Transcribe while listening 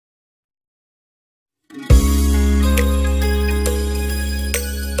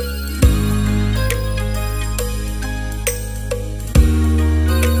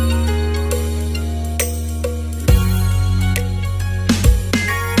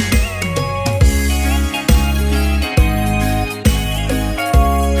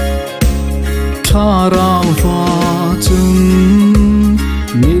Tharang va chung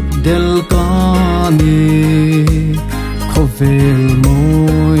mit del kani khovel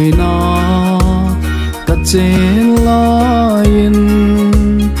moina kachen lain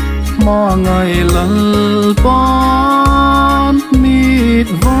mangai lalpan mit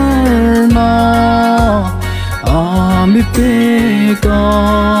varna ami peka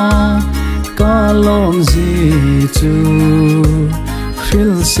kalom zi chu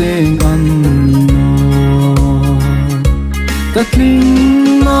khil seng an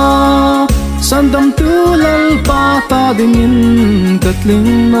tling na sandam tu lal pa ta dingin tling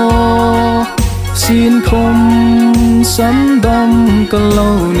no sin khom sandam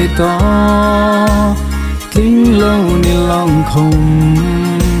kalau ni ta tling lo ni lang khom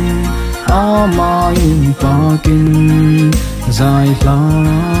ama in pa kin zai la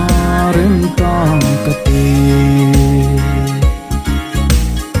rem ta ka te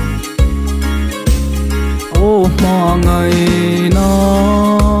ma ngày na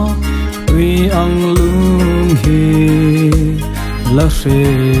tuy ang lung hi la khe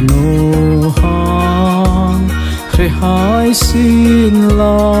no hang khe hai sin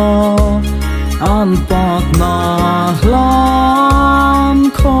la an pak na lan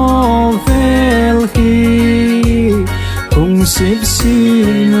kho vel hi kung sip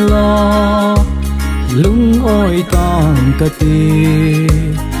sin la lung oi tang ka ti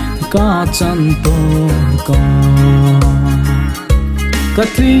ka chan to ka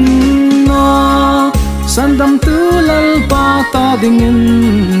tling na sandam tu lal pa ta dingin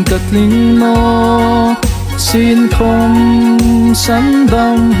ka tling no sin khom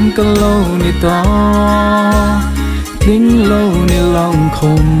sandam kalau ni ta tling lo ni lang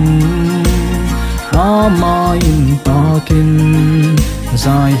khom ama in ta kin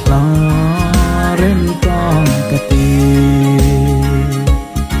zai la rem ta ka ti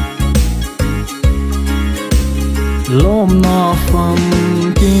lom na pham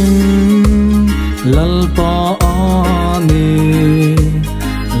kim lal pa ani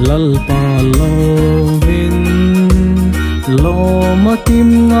lal pa lovin lo ma kim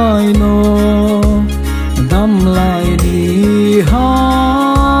ngai no dam lai di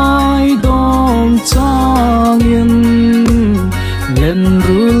hai dom chang yin len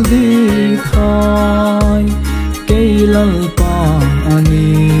rul di khai cây lal pa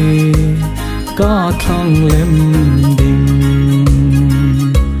ani ka thang lem ding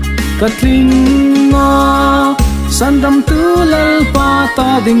ka tling na sandam tu lal pa ta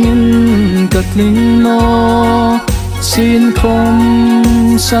dingin ka tling no sin khom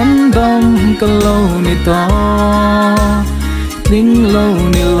sandam kalau ni ta tling lo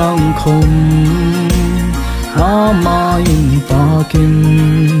ni lang khom ama in ta kin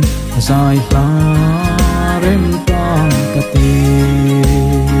zai la rem ta ka te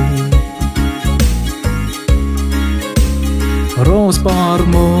rose par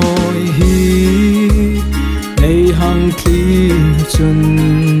moi hi ei hang tlim chun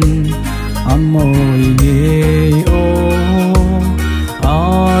amoi nge o a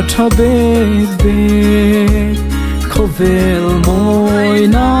tha be be khovel moi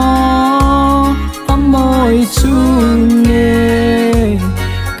na amoi chung nge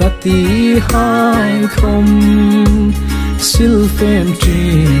kati hai khom sil fem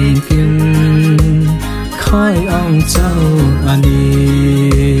drinking khai ang chal ani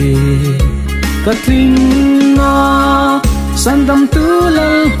ka tling na sandam tu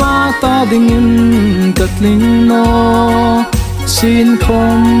lal pa ta dingin ka tling no sin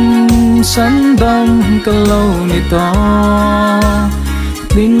khom sandam kalau ni ta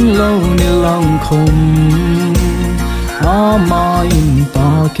tling lo ni lang khom ama in ta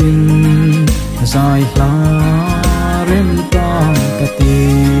kin zai la rem ta ka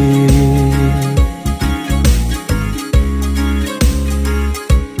ti